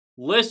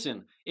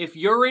Listen, if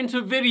you're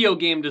into video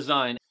game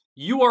design,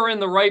 you are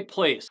in the right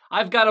place.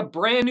 I've got a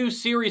brand new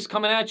series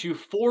coming at you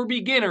for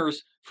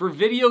beginners for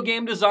video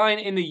game design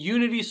in the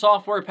Unity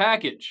software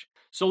package.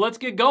 So let's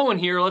get going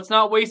here. Let's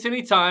not waste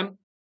any time.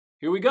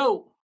 Here we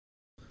go.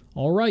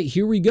 All right,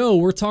 here we go.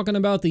 We're talking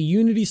about the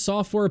Unity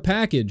software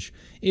package.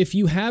 If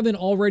you haven't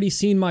already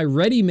seen my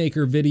Ready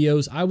Maker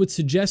videos, I would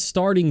suggest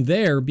starting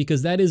there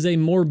because that is a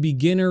more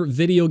beginner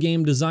video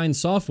game design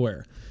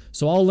software.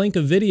 So I'll link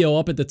a video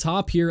up at the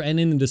top here and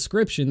in the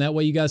description. That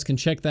way you guys can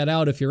check that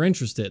out if you're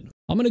interested.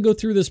 I'm going to go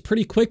through this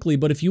pretty quickly,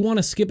 but if you want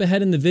to skip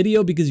ahead in the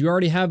video because you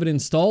already have it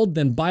installed,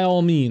 then by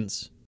all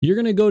means. You're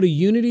going to go to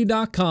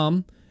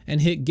unity.com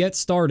and hit Get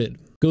Started.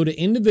 Go to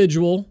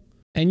Individual,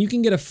 and you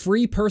can get a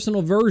free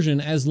personal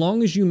version as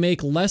long as you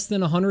make less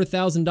than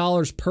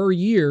 $100,000 per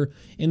year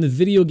in the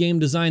video game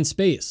design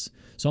space.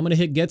 So I'm going to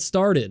hit Get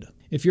Started.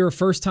 If you're a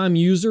first-time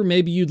user,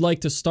 maybe you'd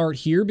like to start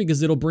here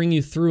because it'll bring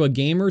you through a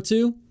game or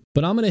two.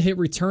 But I'm going to hit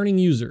Returning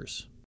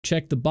Users.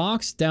 Check the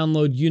box,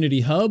 download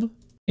Unity Hub,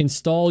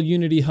 install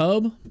Unity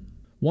Hub.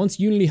 Once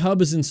Unity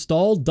Hub is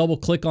installed,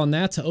 double-click on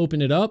that to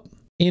open it up.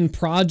 In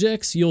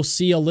Projects, you'll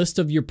see a list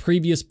of your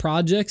previous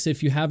projects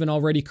if you haven't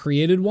already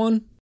created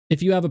one.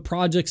 If you have a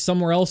project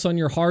somewhere else on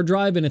your hard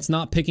drive and it's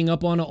not picking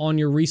up on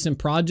your recent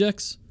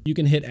projects, you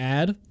can hit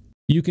Add.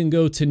 You can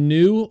go to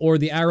New or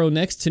the arrow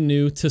next to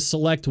New to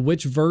select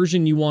which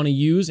version you want to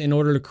use in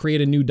order to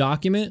create a new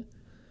document.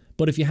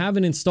 But if you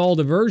haven't installed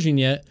a version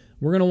yet,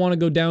 we're going to want to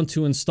go down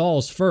to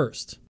Installs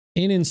first.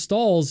 In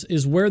Installs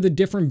is where the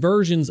different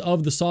versions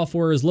of the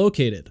software is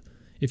located.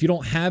 If you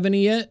don't have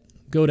any yet,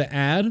 go to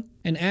Add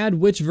and add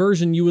which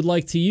version you would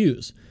like to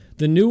use.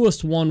 The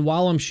newest one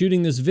while I'm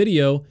shooting this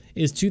video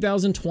is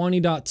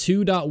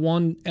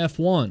 2020.2.1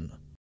 F1.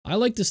 I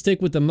like to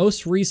stick with the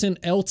most recent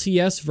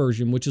LTS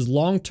version, which is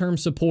long-term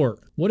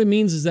support. What it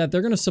means is that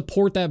they're going to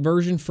support that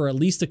version for at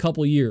least a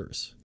couple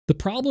years. The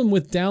problem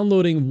with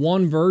downloading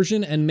one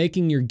version and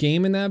making your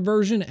game in that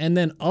version and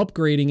then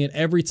upgrading it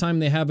every time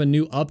they have a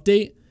new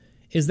update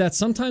is that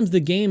sometimes the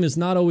game is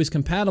not always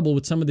compatible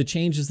with some of the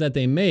changes that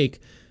they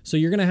make, so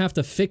you're going to have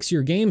to fix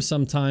your game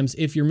sometimes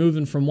if you're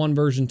moving from one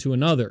version to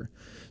another.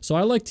 So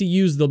I like to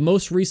use the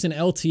most recent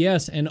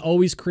LTS and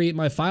always create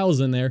my files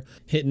in there,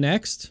 hit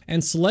Next,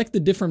 and select the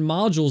different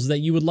modules that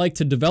you would like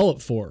to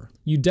develop for.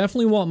 You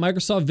definitely want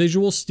Microsoft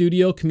Visual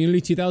Studio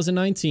Community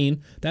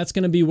 2019. That's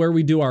going to be where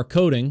we do our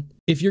coding.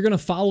 If you're going to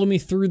follow me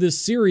through this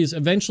series,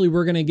 eventually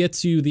we're going to get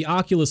to the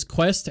Oculus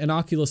Quest and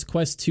Oculus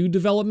Quest 2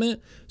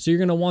 development. So you're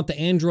going to want the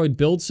Android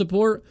build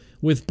support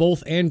with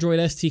both Android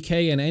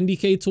SDK and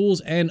NDK tools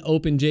and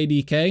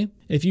OpenJDK.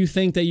 If you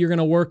think that you're going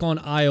to work on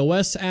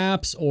iOS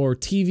apps or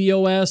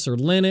tvOS or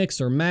Linux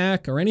or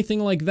Mac or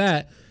anything like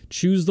that,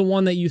 choose the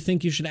one that you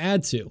think you should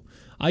add to.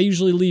 I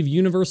usually leave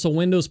Universal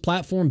Windows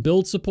Platform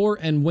build support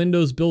and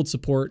Windows build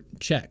support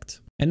checked.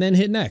 And then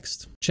hit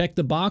Next. Check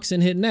the box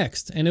and hit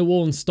Next, and it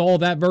will install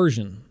that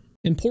version.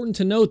 Important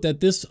to note that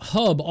this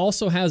hub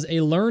also has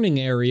a learning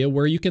area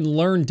where you can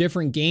learn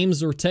different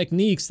games or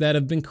techniques that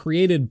have been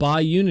created by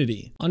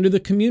Unity. Under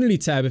the Community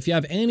tab, if you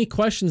have any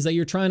questions that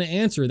you're trying to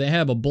answer, they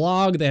have a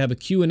blog, they have a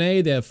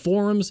Q&A, they have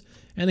forums,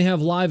 and they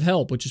have live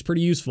help, which is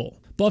pretty useful.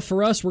 But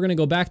for us, we're going to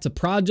go back to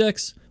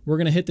Projects. We're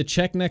going to hit the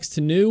check next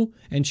to New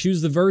and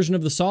choose the version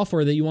of the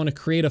software that you want to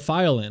create a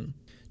file in.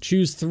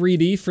 Choose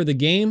 3D for the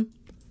game,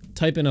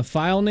 type in a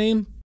file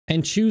name,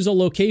 and choose a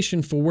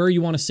location for where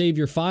you want to save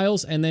your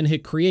files and then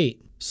hit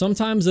Create.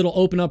 Sometimes it'll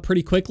open up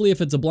pretty quickly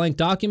if it's a blank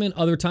document.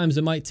 Other times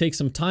it might take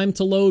some time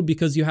to load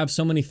because you have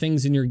so many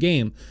things in your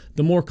game.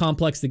 The more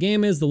complex the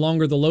game is, the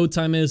longer the load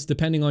time is,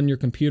 depending on your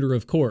computer,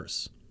 of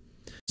course.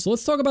 So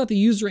let's talk about the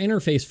user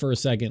interface for a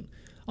second.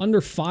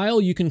 Under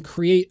File, you can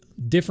create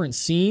different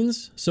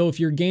scenes. So if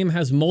your game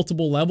has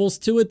multiple levels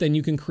to it, then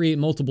you can create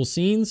multiple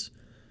scenes.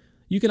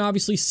 You can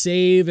obviously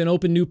save and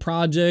open new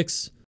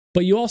projects,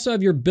 but you also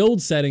have your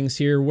build settings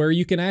here where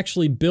you can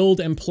actually build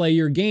and play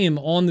your game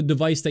on the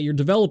device that you're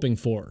developing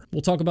for.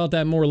 We'll talk about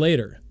that more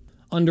later.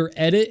 Under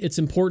Edit, it's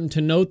important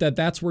to note that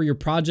that's where your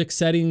project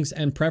settings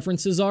and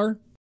preferences are.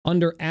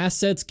 Under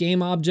Assets,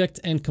 Game Object,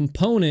 and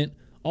Component,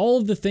 all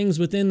of the things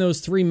within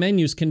those three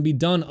menus can be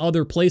done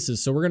other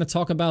places, so we're going to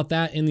talk about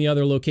that in the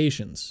other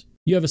locations.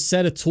 You have a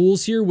set of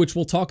tools here, which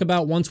we'll talk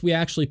about once we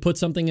actually put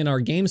something in our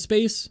game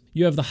space.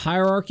 You have the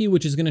hierarchy,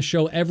 which is going to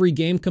show every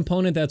game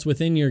component that's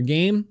within your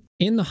game.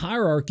 In the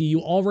hierarchy, you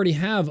already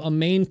have a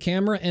main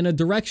camera and a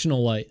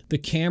directional light. The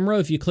camera,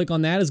 if you click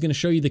on that, is going to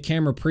show you the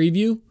camera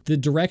preview. The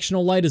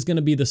directional light is going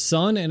to be the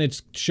sun, and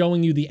it's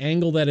showing you the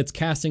angle that it's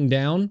casting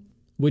down,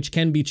 which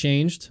can be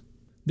changed.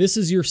 This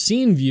is your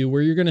scene view,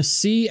 where you're going to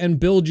see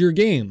and build your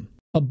game.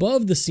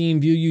 Above the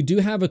scene view, you do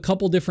have a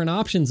couple different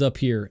options up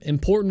here.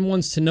 Important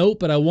ones to note,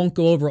 but I won't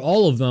go over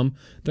all of them.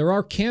 There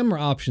are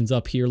camera options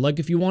up here, like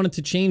if you wanted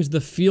to change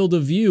the field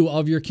of view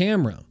of your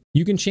camera.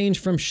 You can change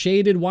from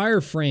shaded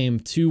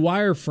wireframe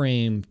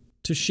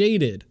to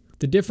shaded.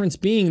 The difference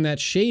being that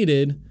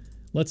shaded,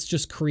 let's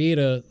just create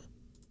a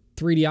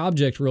 3D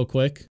object real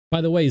quick. By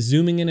the way,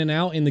 zooming in and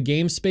out in the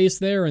game space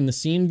there in the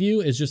scene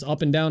view is just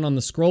up and down on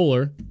the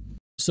scroller.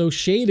 So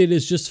shaded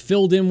is just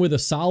filled in with a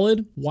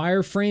solid.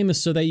 Wireframe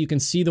is so that you can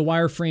see the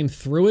wireframe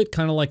through it,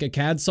 kind of like a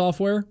CAD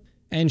software.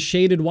 And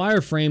shaded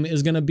wireframe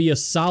is going to be a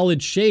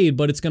solid shade,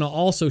 but it's going to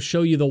also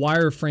show you the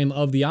wireframe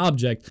of the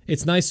object.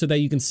 It's nice so that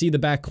you can see the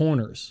back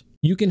corners.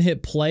 You can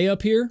hit play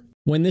up here.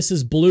 When this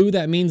is blue,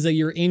 that means that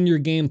you're in your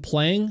game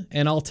playing.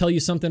 And I'll tell you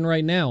something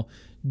right now.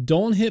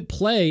 Don't hit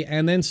play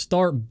and then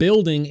start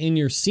building in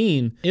your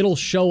scene. It'll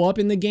show up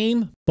in the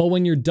game, but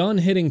when you're done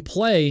hitting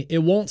play, it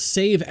won't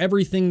save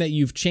everything that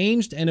you've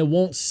changed and it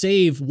won't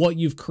save what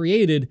you've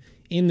created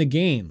in the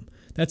game.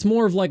 That's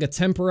more of like a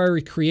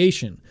temporary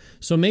creation.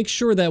 So make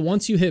sure that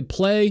once you hit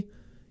play,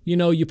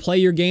 you play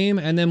your game,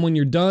 and then when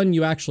you're done,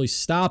 you actually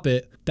stop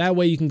it. That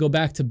way you can go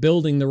back to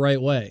building the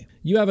right way.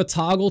 You have a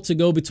toggle to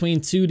go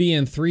between 2D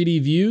and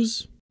 3D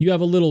views. You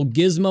have a little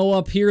gizmo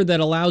up here that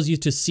allows you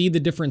to see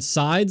the different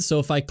sides. So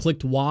if I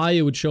clicked Y,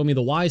 it would show me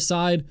the Y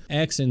side,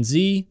 X and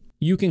Z.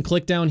 You can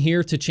click down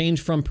here to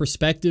change from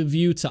perspective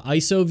view to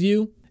ISO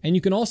view. And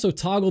you can also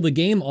toggle the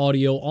game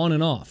audio on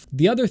and off.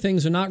 The other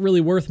things are not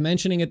really worth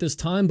mentioning at this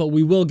time, but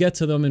we will get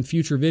to them in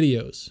future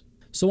videos.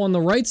 So on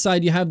the right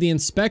side, you have the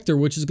inspector,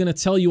 which is going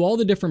to tell you all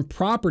the different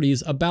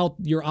properties about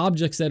your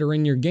objects that are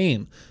in your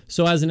game.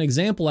 So as an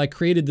example, I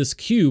created this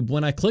cube.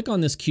 When I click on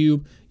this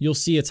cube, you'll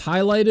see it's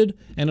highlighted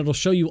and it'll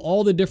show you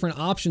all the different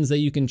options that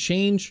you can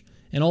change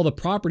and all the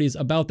properties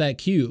about that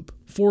cube.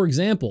 For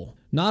example,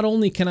 not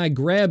only can I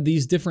grab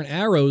these different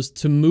arrows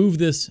to move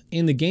this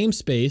in the game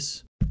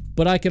space,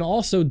 but I can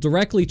also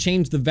directly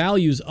change the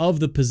values of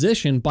the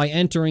position by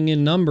entering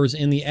in numbers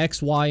in the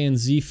X, Y, and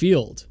Z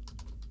field.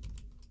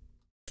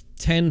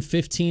 10,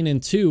 15,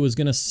 and 2 is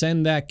going to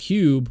send that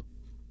cube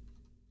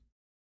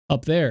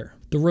up there.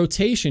 The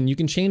rotation, you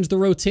can change the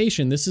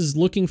rotation. This is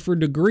looking for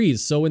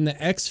degrees. So in the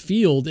X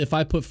field, if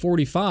I put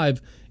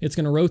 45, it's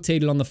going to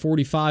rotate it on the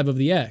 45 of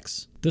the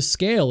X. The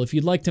scale, if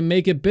you'd like to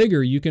make it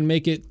bigger, you can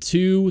make it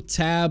 2,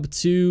 tab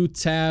 2,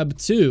 tab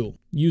 2,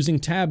 using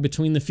tab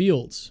between the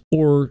fields,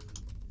 or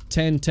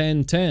 10,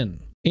 10,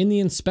 10. In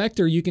the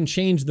inspector, you can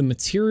change the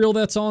material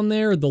that's on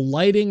there, the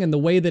lighting, and the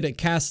way that it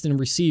casts and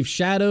receives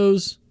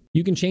shadows.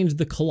 You can change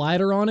the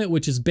collider on it,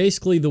 which is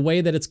basically the way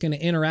that it's going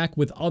to interact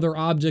with other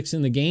objects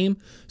in the game.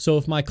 So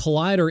if my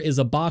collider is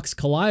a box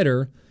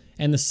collider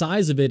and the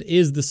size of it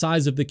is the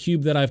size of the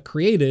cube that I've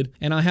created,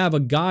 and I have a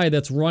guy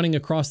that's running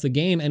across the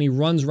game and he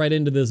runs right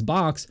into this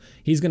box,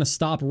 he's going to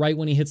stop right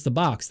when he hits the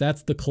box.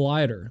 That's the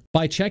collider.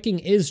 By checking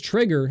is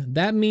trigger,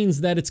 that means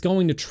that it's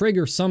going to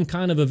trigger some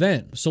kind of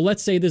event. So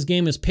let's say this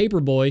game is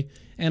Paperboy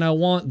and I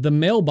want the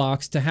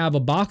mailbox to have a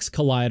box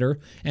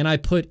collider, and I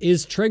put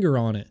is trigger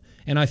on it.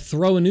 And I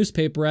throw a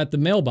newspaper at the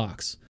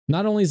mailbox.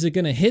 Not only is it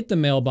going to hit the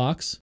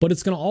mailbox, but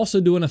it's going to also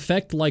do an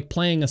effect like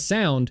playing a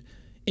sound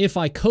if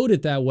I code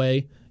it that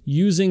way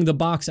using the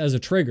box as a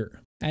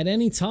trigger. At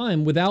any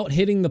time, without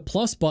hitting the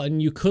plus button,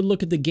 you could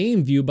look at the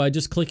game view by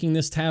just clicking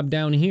this tab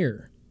down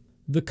here.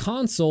 The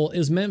console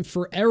is meant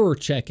for error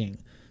checking.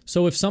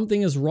 So if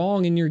something is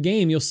wrong in your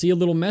game, you'll see a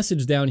little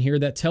message down here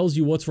that tells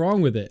you what's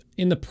wrong with it.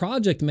 In the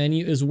project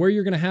menu is where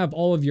you're going to have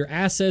all of your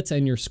assets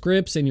and your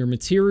scripts and your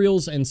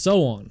materials and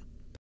so on.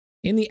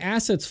 In the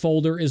assets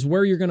folder is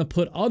where you're going to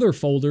put other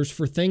folders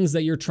for things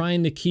that you're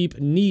trying to keep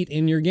neat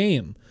in your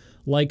game,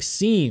 like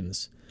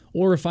scenes.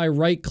 Or if I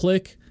right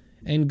click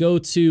and go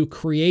to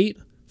create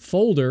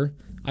folder,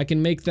 I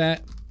can make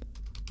that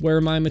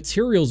where my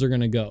materials are going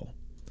to go.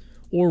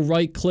 Or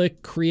right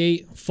click,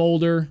 create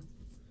folder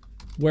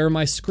where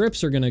my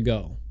scripts are going to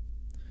go.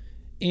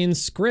 In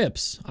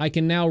scripts, I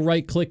can now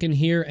right click in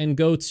here and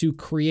go to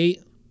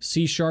create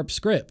C#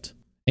 script.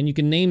 And you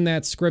can name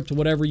that script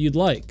whatever you'd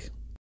like.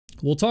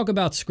 We'll talk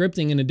about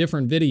scripting in a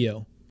different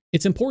video.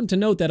 It's important to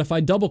note that if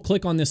I double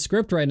click on this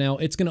script right now,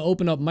 it's going to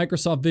open up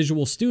Microsoft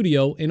Visual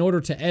Studio in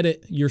order to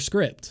edit your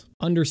script.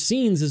 Under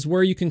scenes is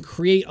where you can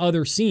create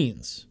other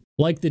scenes,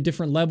 like the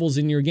different levels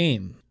in your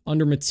game.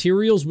 Under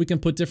materials, we can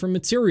put different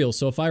materials.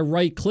 So if I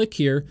right click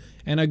here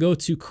and I go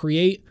to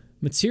create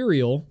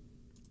material,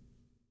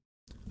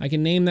 I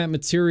can name that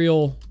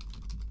material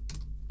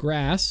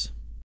grass.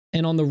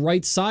 And on the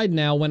right side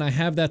now, when I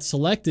have that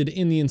selected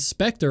in the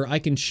inspector, I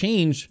can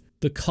change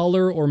the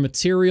color or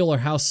material or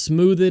how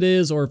smooth it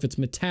is, or if it's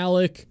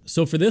metallic.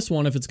 So for this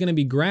one, if it's going to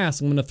be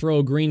grass, I'm going to throw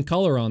a green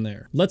color on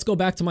there. Let's go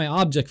back to my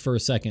object for a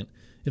second.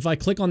 If I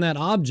click on that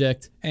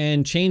object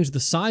and change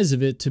the size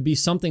of it to be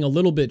something a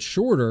little bit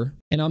shorter,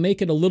 and I'll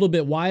make it a little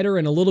bit wider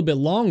and a little bit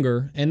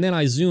longer, and then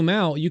I zoom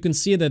out, you can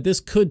see that this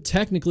could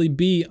technically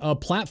be a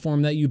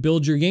platform that you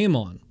build your game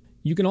on.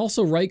 You can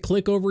also right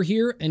click over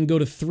here and go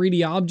to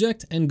 3D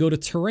object and go to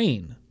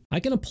terrain. I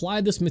can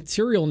apply this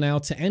material now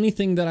to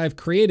anything that I've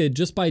created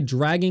just by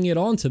dragging it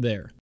onto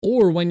there.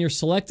 Or when you're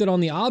selected on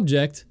the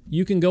object,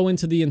 you can go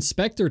into the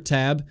Inspector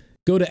tab,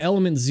 go to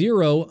element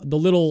 0, the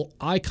little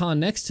icon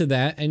next to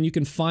that, and you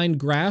can find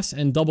grass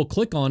and double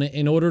click on it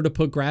in order to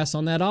put grass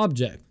on that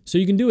object. So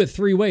you can do it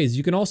 3 ways.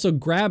 You can also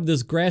grab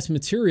this grass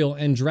material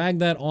and drag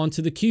that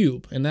onto the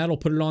cube, and that'll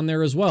put it on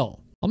there as well.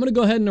 I'm going to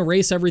go ahead and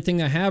erase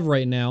everything I have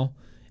right now,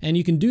 and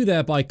you can do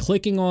that by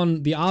clicking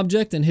on the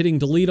object and hitting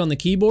delete on the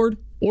keyboard.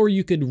 Or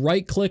you could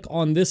right click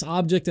on this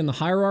object in the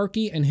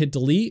hierarchy and hit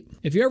delete.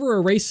 If you ever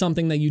erase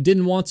something that you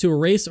didn't want to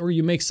erase or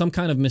you make some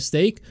kind of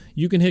mistake,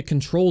 you can hit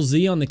Control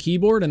Z on the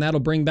keyboard and that'll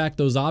bring back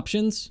those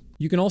options.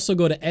 You can also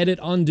go to Edit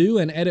Undo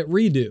and Edit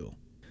Redo.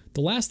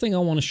 The last thing I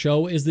want to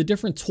show is the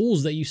different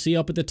tools that you see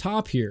up at the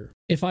top here.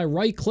 If I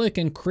right click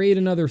and create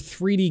another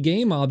 3D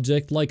game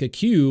object like a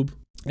cube,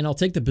 and I'll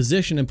take the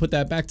position and put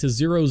that back to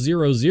 0,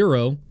 0,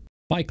 0,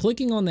 by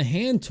clicking on the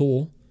hand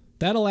tool,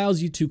 that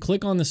allows you to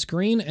click on the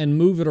screen and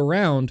move it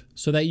around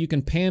so that you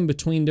can pan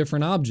between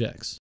different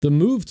objects. The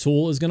move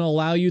tool is going to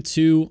allow you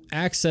to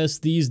access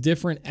these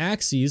different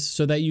axes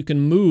so that you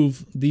can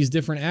move these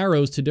different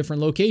arrows to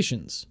different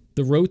locations.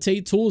 The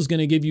rotate tool is going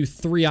to give you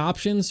 3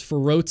 options for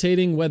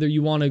rotating, whether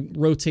you want to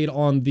rotate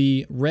on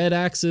the red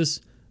axis,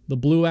 the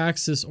blue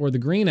axis, or the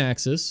green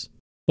axis.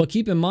 But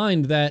keep in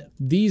mind that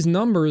these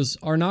numbers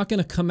are not going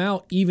to come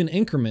out even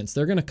increments.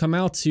 They're going to come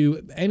out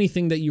to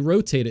anything that you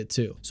rotate it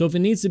to. So if it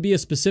needs to be a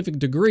specific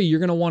degree, you're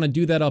going to want to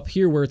do that up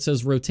here where it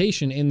says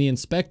rotation in the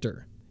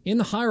inspector. In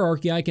the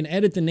hierarchy, I can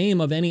edit the name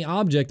of any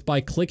object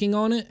by clicking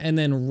on it and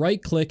then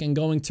right click and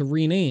going to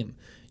rename.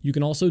 You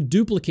can also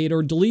duplicate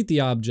or delete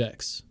the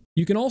objects.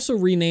 You can also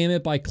rename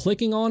it by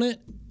clicking on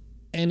it,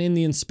 and in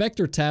the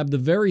inspector tab, the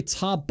very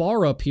top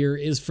bar up here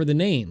is for the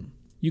name.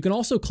 You can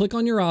also click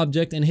on your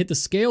object and hit the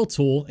scale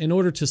tool in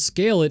order to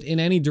scale it in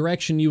any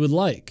direction you would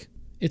like.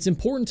 It's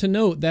important to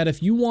note that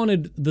if you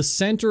wanted the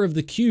center of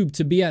the cube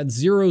to be at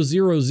 0,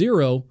 0,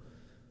 0,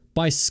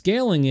 by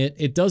scaling it,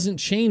 it doesn't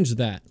change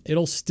that.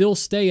 It'll still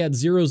stay at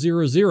 0,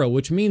 0, 0,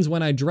 which means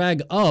when I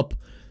drag up,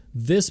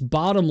 this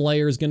bottom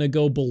layer is going to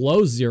go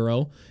below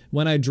 0.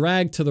 When I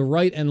drag to the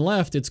right and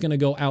left, it's going to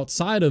go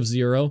outside of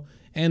 0,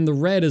 and the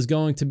red is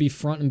going to be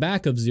front and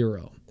back of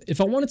 0. If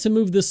I wanted to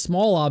move this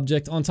small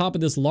object on top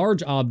of this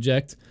large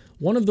object,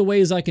 one of the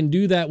ways I can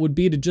do that would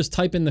be to just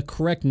type in the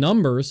correct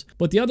numbers,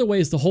 but the other way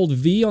is to hold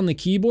V on the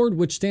keyboard,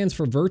 which stands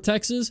for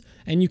vertexes,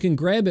 and you can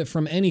grab it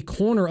from any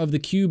corner of the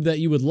cube that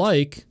you would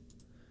like.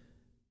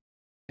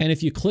 And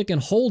if you click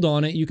and hold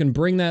on it, you can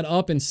bring that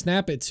up and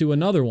snap it to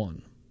another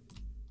one.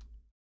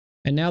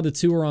 And now the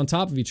two are on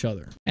top of each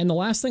other. And the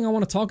last thing I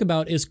want to talk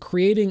about is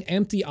creating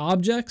empty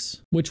objects,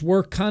 which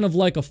work kind of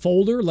like a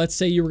folder. Let's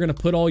say you were going to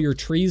put all your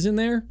trees in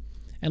there.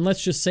 And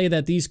let's just say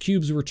that these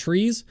cubes were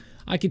trees.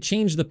 I could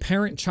change the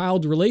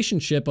parent-child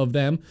relationship of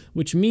them,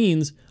 which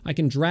means I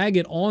can drag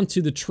it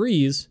onto the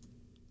trees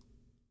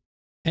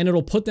and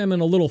it'll put them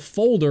in a little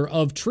folder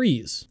of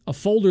trees. A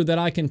folder that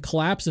I can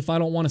collapse if I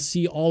don't want to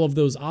see all of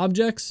those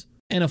objects,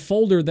 and a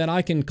folder that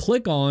I can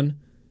click on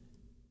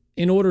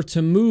in order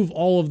to move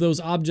all of those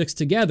objects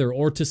together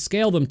or to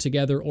scale them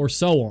together or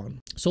so on.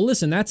 So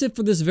listen, that's it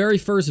for this very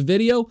first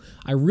video.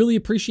 I really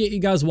appreciate you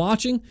guys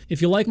watching.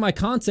 If you like my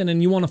content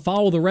and you want to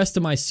follow the rest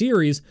of my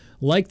series,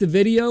 like the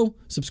video,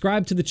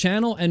 subscribe to the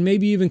channel, and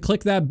maybe even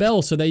click that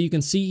bell so that you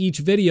can see each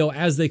video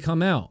as they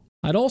come out.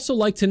 I'd also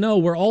like to know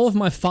where all of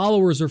my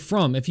followers are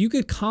from. If you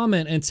could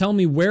comment and tell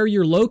me where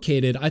you're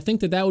located, I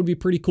think that would be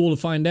pretty cool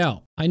to find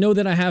out. I know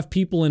that I have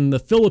people in the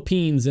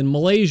Philippines and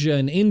Malaysia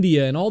and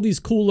India and all these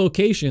cool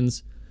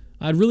locations.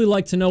 I'd really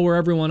like to know where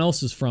everyone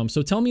else is from,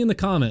 so tell me in the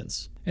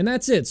comments. And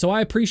that's it. So I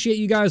appreciate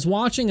you guys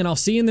watching, and I'll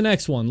see you in the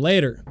next one.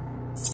 Later.